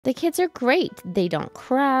The kids are great. They don't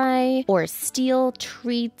cry or steal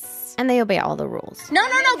treats, and they obey all the rules. No,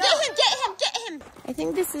 get him. I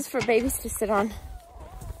think this is for babies to sit on.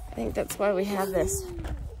 I think that's why we have this.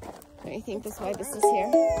 Don't you think that's why this is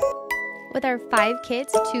here? With our 5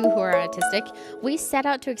 kids, 2 who are autistic, we set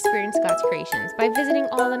out to experience God's creations by visiting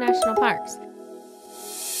all the national parks.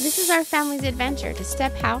 This is our family's adventure to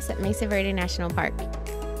Step House at Mesa Verde National Park,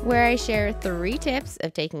 where I share 3 tips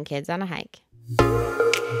of taking kids on a hike.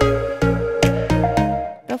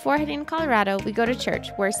 Before heading to Colorado, we go to church,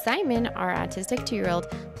 where Simon, our autistic 2-year-old,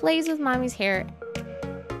 plays with Mommy's hair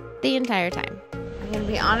the entire time. I'm gonna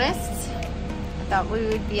be honest, I thought we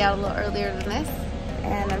would be out a little earlier than this,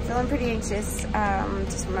 and I'm feeling pretty anxious.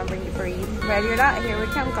 Just remembering to breathe. Ready or not, here we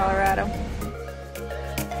come, Colorado.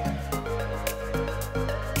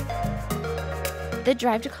 The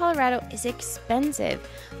drive to Colorado is expensive,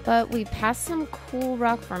 but we passed some cool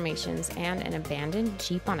rock formations and an abandoned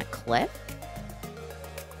Jeep on a cliff.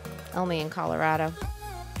 Only in Colorado.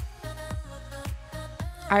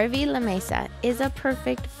 RV La Mesa is a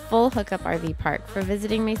perfect full hookup RV park for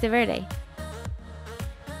visiting Mesa Verde.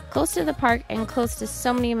 Close to the park and close to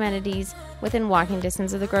so many amenities within walking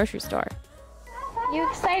distance of the grocery store. You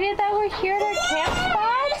excited that we're here at our camp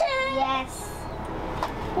spot? Yes.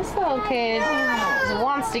 This little kid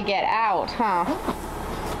wants to get out, huh?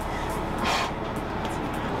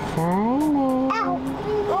 Simon.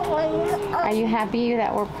 Are you happy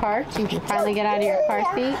that we're parked? You can finally get out of your car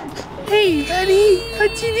seat? Hey, buddy.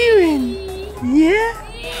 What you doing?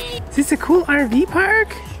 Yeah? Is this a cool RV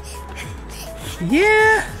park?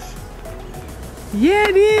 Yeah. Yeah,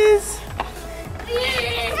 it is.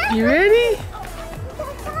 You ready?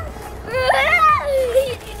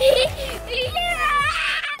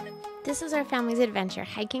 This was our family's adventure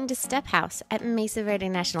hiking to Step House at Mesa Verde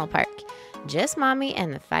National Park. Just Mommy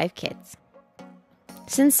and the 5 kids.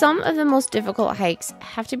 Since some of the most difficult hikes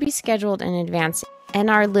have to be scheduled in advance and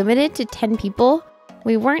are limited to 10 people,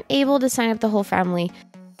 we weren't able to sign up the whole family.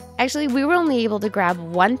 Actually, we were only able to grab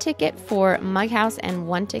 1 ticket for Mug House and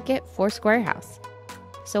 1 ticket for Square House.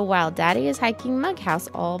 So while Daddy is hiking Mug House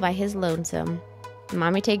all by his lonesome,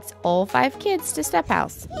 Mommy takes all 5 kids to Step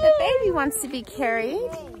House. The baby wants to be carried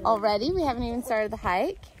already. We haven't even started the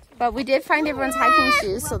hike, but we did find everyone's hiking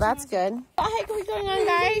shoes, so that's good. What hike are we going on,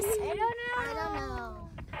 guys? I don't know.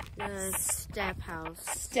 The Step House.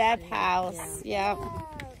 Step House, yep.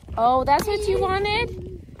 Oh, that's what you wanted?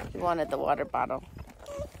 You wanted the water bottle.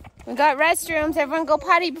 We got restrooms. Everyone go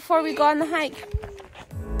potty before we go on the hike.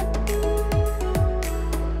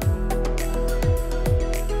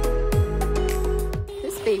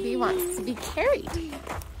 This baby wants to be carried.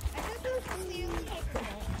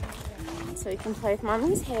 So he can play with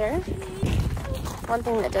Mommy's hair. One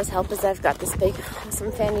thing that does help is I've got this big,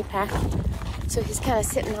 awesome fanny pack. So he's kind of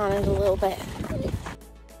sitting on it a little bit.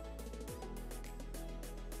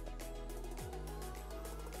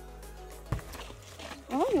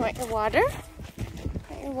 Oh, you want your water?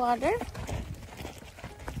 Want your water?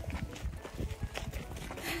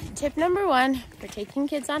 Tip number 1 for taking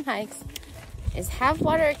kids on hikes is have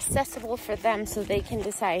water accessible for them so they can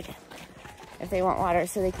decide if they want water,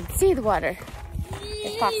 so they can see the water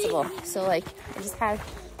if possible. So like, I just have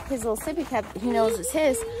his little sippy cup, he knows it's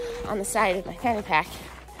his, on the side of my fanny pack,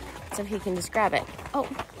 so he can just grab it. Oh,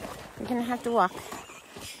 we're gonna have to walk.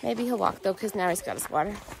 Maybe he'll walk though, because now he's got his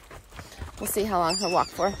water. We'll see how long he'll walk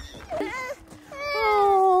for.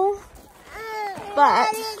 Oh,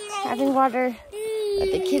 but having water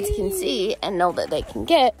that the kids can see and know that they can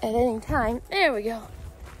get at any time, there we go,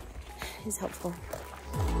 is helpful.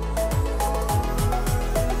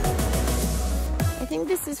 I think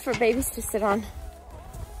this is for babies to sit on.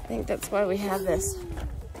 I think that's why we have this.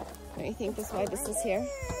 Don't you think that's why this is here?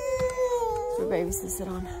 For babies to sit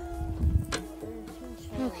on.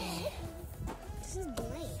 Okay. This is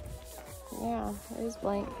blank. Yeah, it is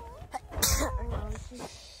blank. It's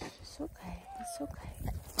okay. It's okay.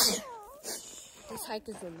 This hike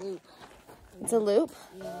is a loop. It's a loop?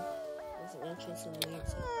 Yeah. There's an entrance in there.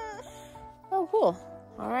 So. Oh, cool.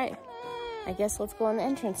 All right. I guess let's go on the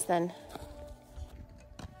entrance then.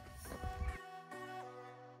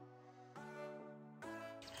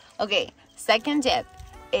 Okay, second tip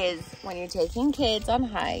is when you're taking kids on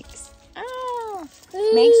hikes,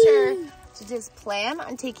 make sure to just plan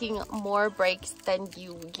on taking more breaks than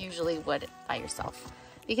you usually would by yourself.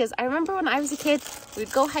 Because I remember when I was a kid,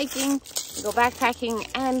 we'd go hiking, we'd go backpacking,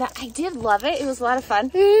 and I did love it. It was a lot of fun.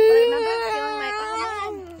 But I remember feeling like,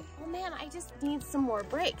 oh man, I just need some more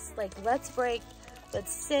breaks. Like, let's break,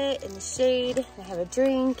 let's sit in the shade and have a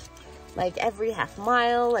drink, like every half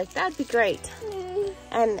mile. Like, that'd be great.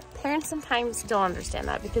 And parents sometimes don't understand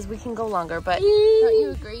that because we can go longer, but don't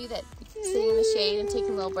you agree that sitting in the shade and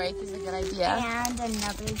taking a little break is a good idea? And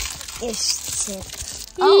another ish tip.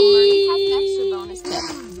 Oh, Marie has an extra bonus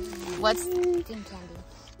tip. What's Green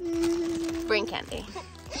candy. brain candy?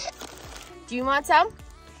 Do you want some?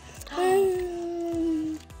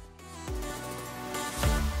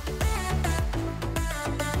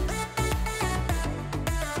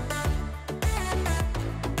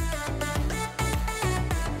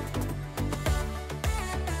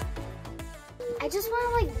 I just want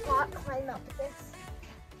to like not climb up this,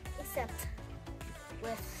 except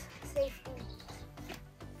with safety.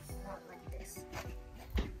 Not like this.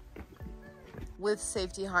 With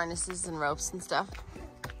safety harnesses and ropes and stuff.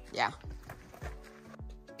 Yeah.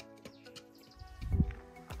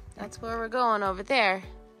 That's where we're going over there.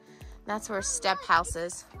 That's where Step House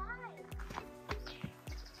is.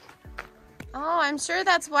 Oh, I'm sure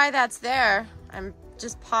that's why that's there. I'm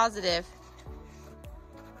just positive.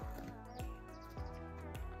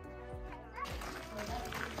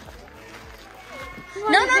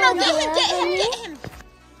 No, get him.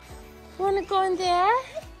 You want to go in there?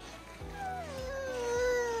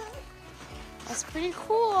 That's pretty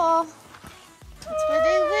cool. That's where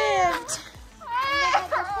they lived.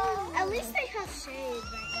 At least they have shade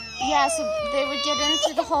right now. Yeah, so they would get in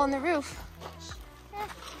through the hole in the roof.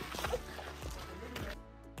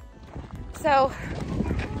 So,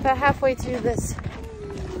 about halfway through this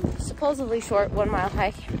supposedly short 1 mile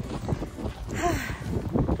hike,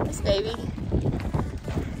 this baby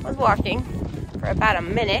was walking for about a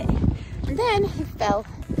minute, and then he fell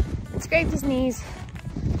and scraped his knees,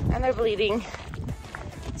 and they're bleeding.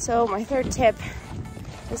 So my third tip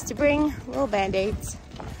is to bring little band-aids,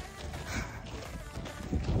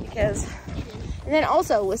 because, and then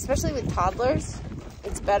also, especially with toddlers,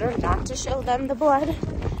 it's better not to show them the blood,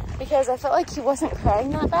 because I felt like he wasn't crying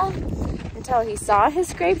that bad until he saw his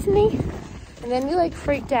scraped knee, and then he like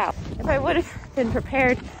freaked out. If I would have been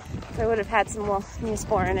prepared, if I would have had some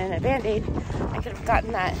Neosporin and a Band-Aid, I could have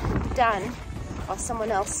gotten that done while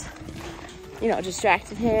someone else, you know,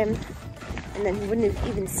 distracted him, and then he wouldn't have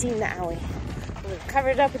even seen the owie. I would have covered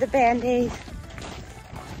it up with a Band-Aid,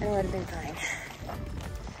 and it would have been fine.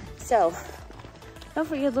 So, don't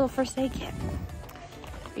forget a little first aid kit,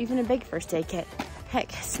 even a big first aid kit.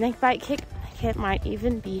 Heck, snake bite kit might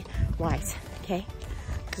even be wise, okay?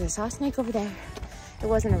 Because I saw a snake over there. It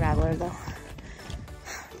wasn't a rattler though,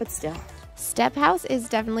 but still. Step House is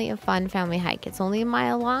definitely a fun family hike. It's only a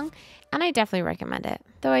mile long, and I definitely recommend it.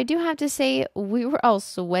 Though I do have to say, we were all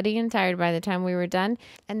sweaty and tired by the time we were done,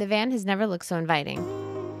 and the van has never looked so inviting.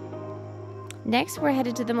 Next, we're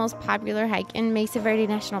headed to the most popular hike in Mesa Verde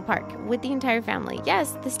National Park with the entire family.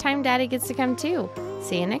 Yes, this time Daddy gets to come too.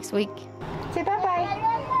 See you next week. Say bye.